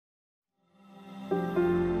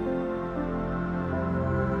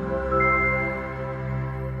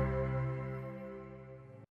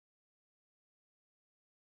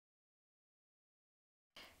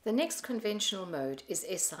The next conventional mode is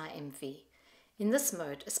SIMV. In this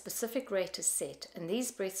mode, a specific rate is set and these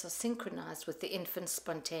breaths are synchronized with the infant's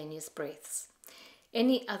spontaneous breaths.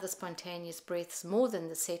 Any other spontaneous breaths more than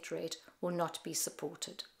the set rate will not be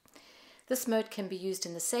supported. This mode can be used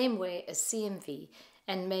in the same way as CMV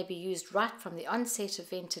and may be used right from the onset of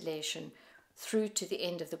ventilation through to the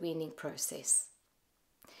end of the weaning process.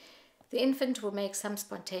 The infant will make some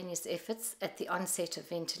spontaneous efforts at the onset of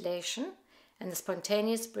ventilation, and the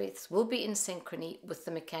spontaneous breaths will be in synchrony with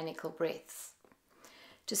the mechanical breaths.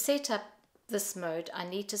 To set up this mode, I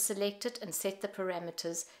need to select it and set the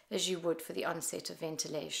parameters as you would for the onset of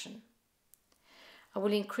ventilation. I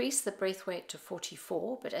will increase the breath weight to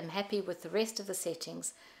 44, but I'm happy with the rest of the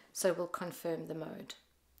settings, so we'll confirm the mode.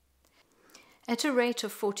 At a rate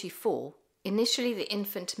of 44, initially the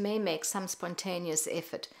infant may make some spontaneous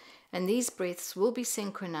effort, and these breaths will be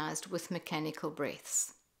synchronized with mechanical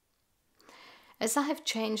breaths. As I have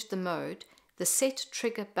changed the mode, the Set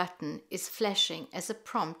Trigger button is flashing as a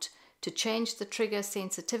prompt to change the trigger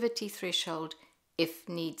sensitivity threshold if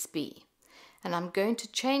needs be. And I'm going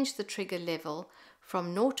to change the trigger level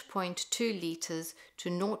from 0.2 litres to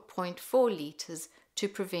 0.4 litres to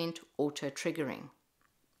prevent auto-triggering.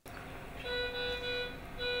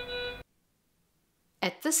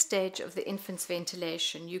 At this stage of the infant's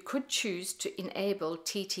ventilation, you could choose to enable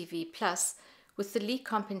TTV Plus with the leak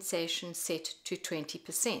compensation set to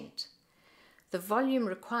 20%. The volume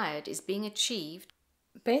required is being achieved.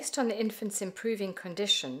 Based on the infant's improving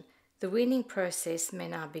condition, the weaning process may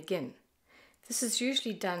now begin. This is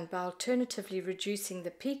usually done by alternatively reducing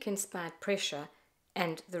the peak inspired pressure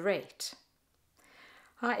and the rate.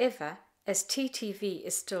 However, as TTV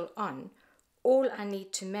is still on, all I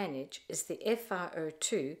need to manage is the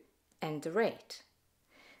FiO2 and the rate.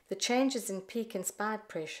 The changes in peak inspired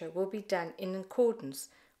pressure will be done in accordance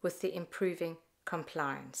with the improving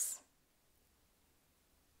compliance.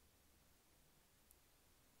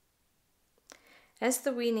 As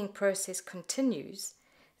the weaning process continues,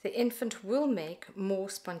 the infant will make more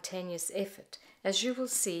spontaneous effort, as you will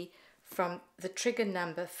see from the trigger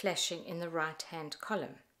number flashing in the right-hand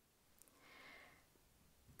column.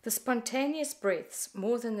 The spontaneous breaths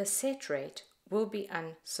more than the set rate will be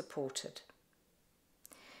unsupported.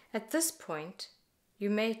 At this point, you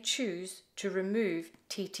may choose to remove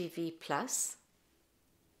TTV Plus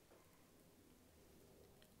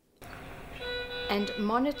and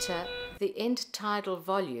monitor the end tidal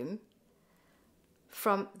volume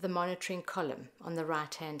from the monitoring column on the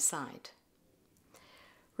right-hand side.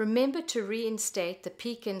 Remember to reinstate the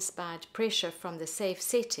peak inspired pressure from the safe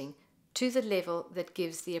setting to the level that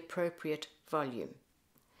gives the appropriate volume.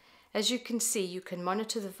 As you can see, you can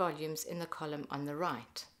monitor the volumes in the column on the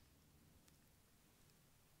right.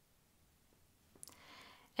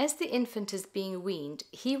 As the infant is being weaned,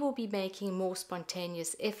 he will be making more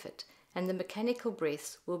spontaneous effort and the mechanical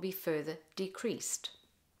breaths will be further decreased.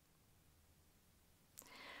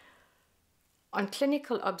 On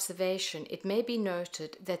clinical observation, it may be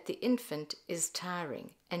noted that the infant is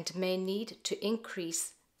tiring and may need to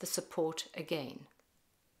increase the support again.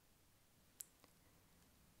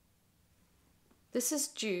 This is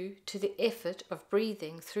due to the effort of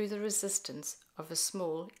breathing through the resistance of a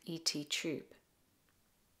small ET tube.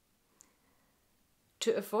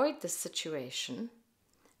 To avoid this situation,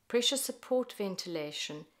 pressure support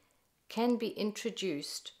ventilation can be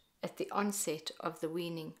introduced at the onset of the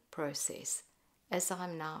weaning process, as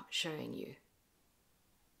I'm now showing you.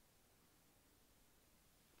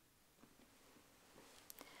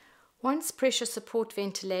 Once pressure support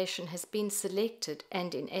ventilation has been selected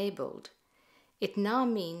and enabled, it now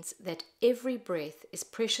means that every breath is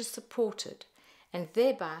pressure supported and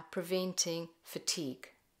thereby preventing fatigue.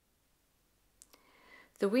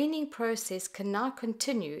 The weaning process can now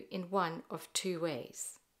continue in one of two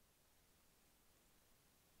ways.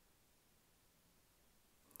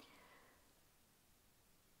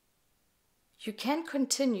 You can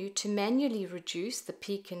continue to manually reduce the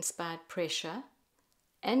peak inspired pressure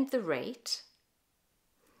and the rate,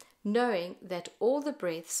 knowing that all the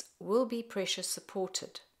breaths will be pressure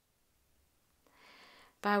supported.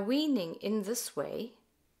 By weaning in this way,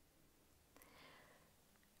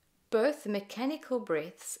 both the mechanical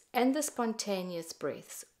breaths and the spontaneous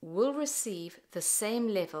breaths will receive the same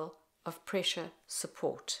level of pressure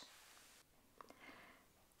support.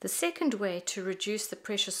 The second way to reduce the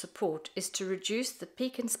pressure support is to reduce the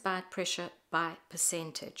peak inspired pressure by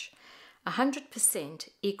percentage. 100%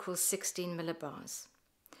 equals 16 millibars.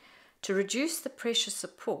 To reduce the pressure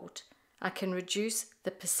support, I can reduce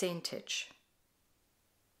the percentage.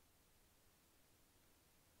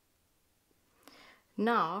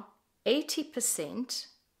 Now, 80%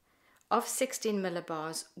 of 16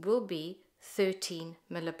 millibars will be 13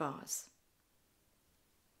 millibars.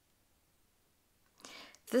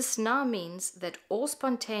 This now means that all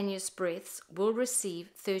spontaneous breaths will receive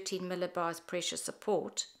 13 millibars pressure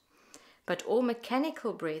support, but all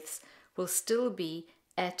mechanical breaths will still be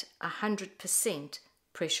at 100%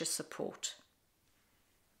 pressure support.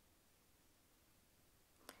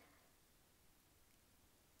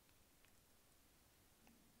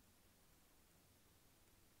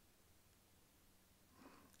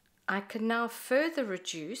 I can now further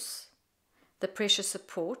reduce the pressure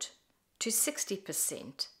support to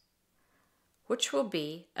 60%, which will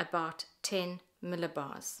be about 10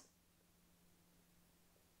 millibars.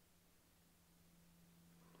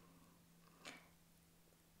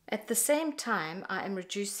 At the same time, I am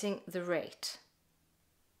reducing the rate.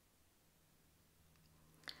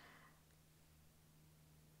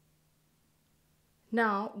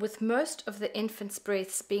 Now, with most of the infant's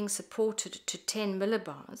breaths being supported to 10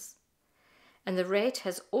 millibars, and the rate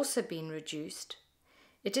has also been reduced,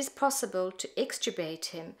 it is possible to extubate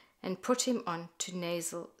him and put him on to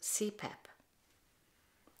nasal CPAP.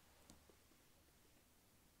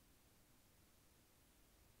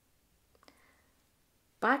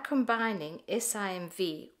 By combining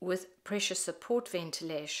SIMV with pressure support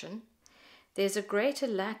ventilation, there's a greater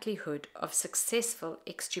likelihood of successful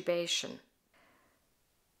extubation.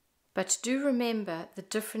 But do remember the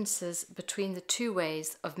differences between the two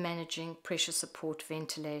ways of managing pressure support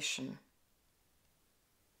ventilation.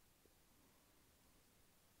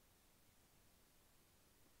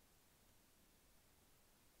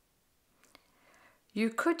 You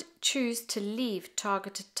could choose to leave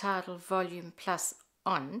targeted tidal volume plus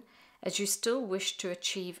on, as you still wish to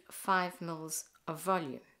achieve 5 mils of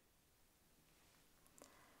volume.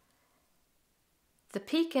 The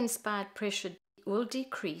peak inspired pressure will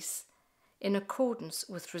decrease in accordance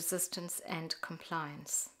with resistance and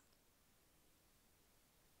compliance.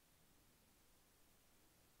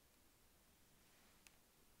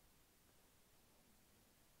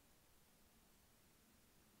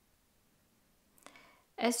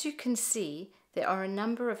 As you can see, there are a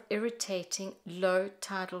number of irritating low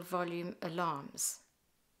tidal volume alarms.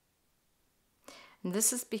 And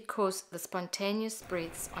this is because the spontaneous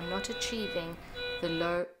breaths are not achieving the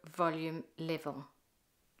low volume level.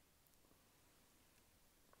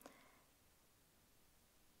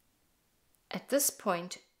 At this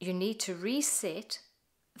point, you need to reset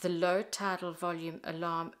the low tidal volume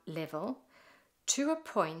alarm level to a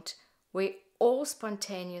point where all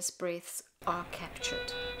spontaneous breaths are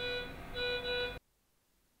captured.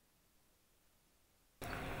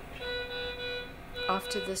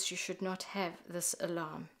 After this, you should not have this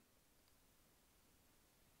alarm.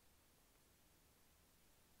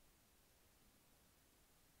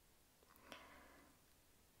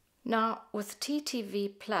 Now, with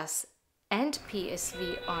TTV Plus and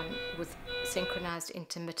PSV on with synchronized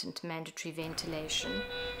intermittent mandatory ventilation,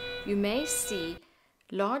 you may see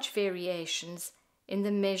large variations in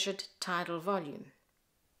the measured tidal volume.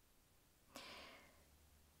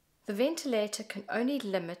 The ventilator can only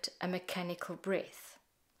limit a mechanical breath.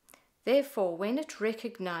 Therefore, when it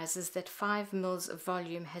recognizes that 5 mils of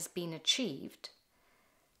volume has been achieved,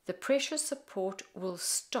 the pressure support will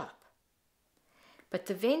stop. But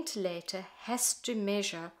the ventilator has to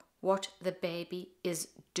measure what the baby is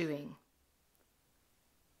doing.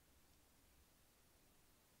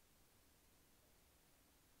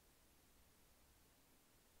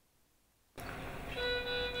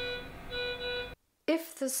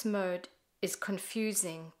 If this mode is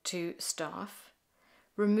confusing to staff,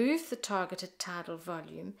 remove the targeted tidal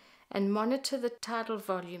volume and monitor the tidal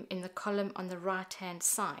volume in the column on the right-hand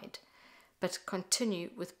side, but continue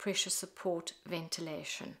with pressure support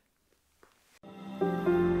ventilation.